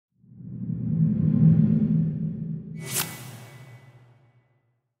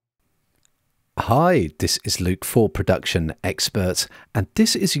Hi, this is Luke for Production Expert, and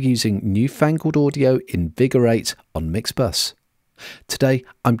this is using Newfangled Audio Invigorate on Mixbus. Today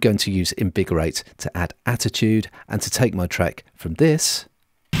I'm going to use Invigorate to add attitude and to take my track from this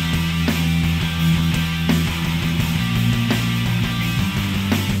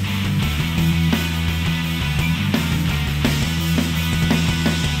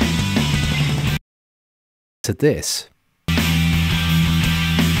to this.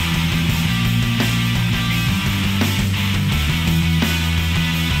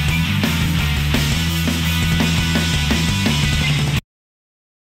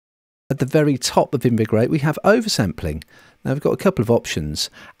 At the very top of Invigorate we have oversampling. Now we've got a couple of options,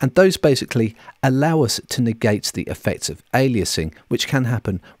 and those basically allow us to negate the effects of aliasing, which can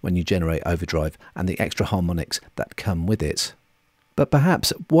happen when you generate overdrive and the extra harmonics that come with it. But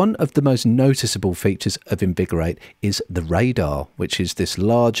perhaps one of the most noticeable features of Invigorate is the radar, which is this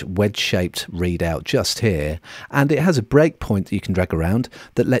large wedge-shaped readout just here, and it has a breakpoint that you can drag around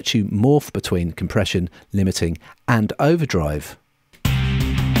that lets you morph between compression, limiting and overdrive.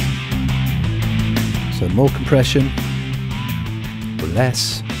 So more compression, or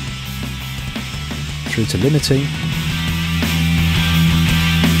less, through to limiting,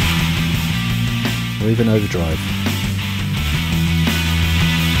 or even overdrive,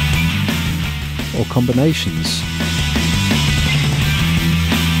 or combinations.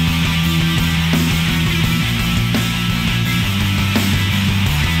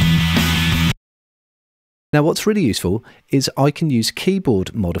 Now what's really useful is I can use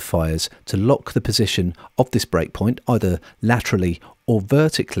keyboard modifiers to lock the position of this breakpoint either laterally or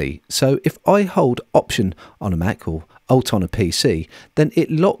vertically. So if I hold Option on a Mac or Alt on a PC, then it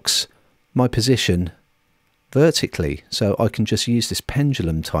locks my position vertically. So I can just use this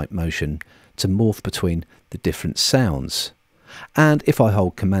pendulum type motion to morph between the different sounds. And if I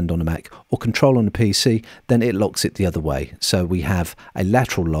hold Command on a Mac or Control on a PC, then it locks it the other way. So we have a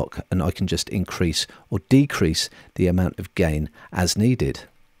lateral lock, and I can just increase or decrease the amount of gain as needed.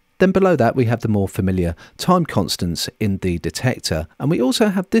 Then below that we have the more familiar time constants in the detector, and we also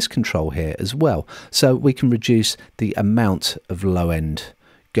have this control here as well. So we can reduce the amount of low end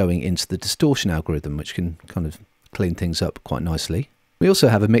going into the distortion algorithm, which can kind of clean things up quite nicely. We also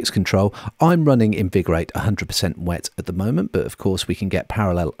have a mix control. I'm running Invigorate 100% wet at the moment, but of course we can get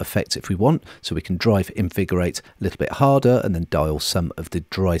parallel effects if we want. So we can drive Invigorate a little bit harder and then dial some of the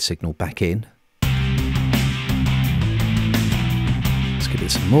dry signal back in. Let's give it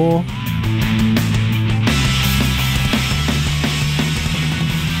some more.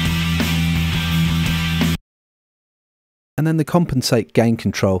 And then the compensate gain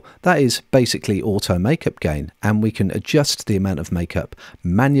control, that is basically auto makeup gain, and we can adjust the amount of makeup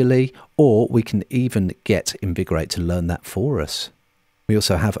manually, or we can even get Invigorate to learn that for us. We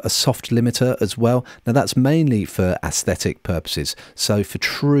also have a soft limiter as well. Now that's mainly for aesthetic purposes, so for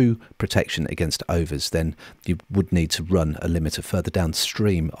true protection against overs then you would need to run a limiter further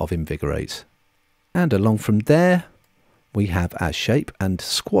downstream of Invigorate. And along from there we have our shape and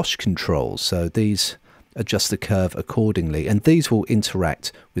squash controls, so these adjust the curve accordingly, and these will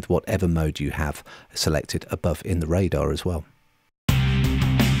interact with whatever mode you have selected above in the radar as well.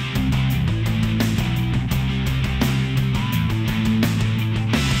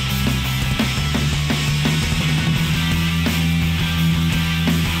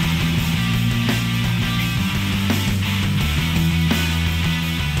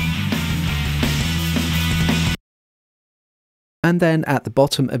 And then at the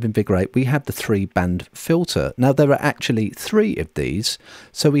bottom of Invigorate we have the 3-band filter. Now there are actually 3 of these.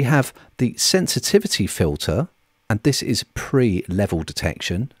 So we have the sensitivity filter, and this is pre-level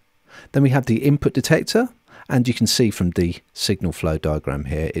detection. Then we have the input detector, and you can see from the signal flow diagram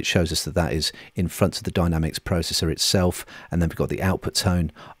here it shows us that that is in front of the dynamics processor itself, and then we've got the output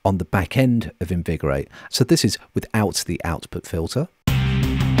tone on the back end of Invigorate. So this is without the output filter.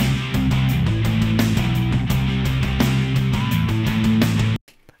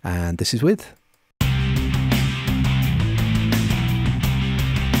 And this is with.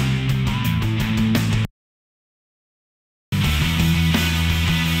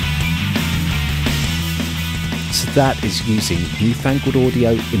 So that is using Newfangled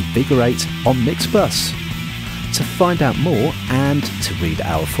Audio Invigorate on Mixbus. To find out more and to read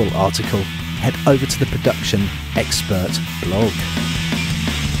our full article, head over to the Production Expert blog.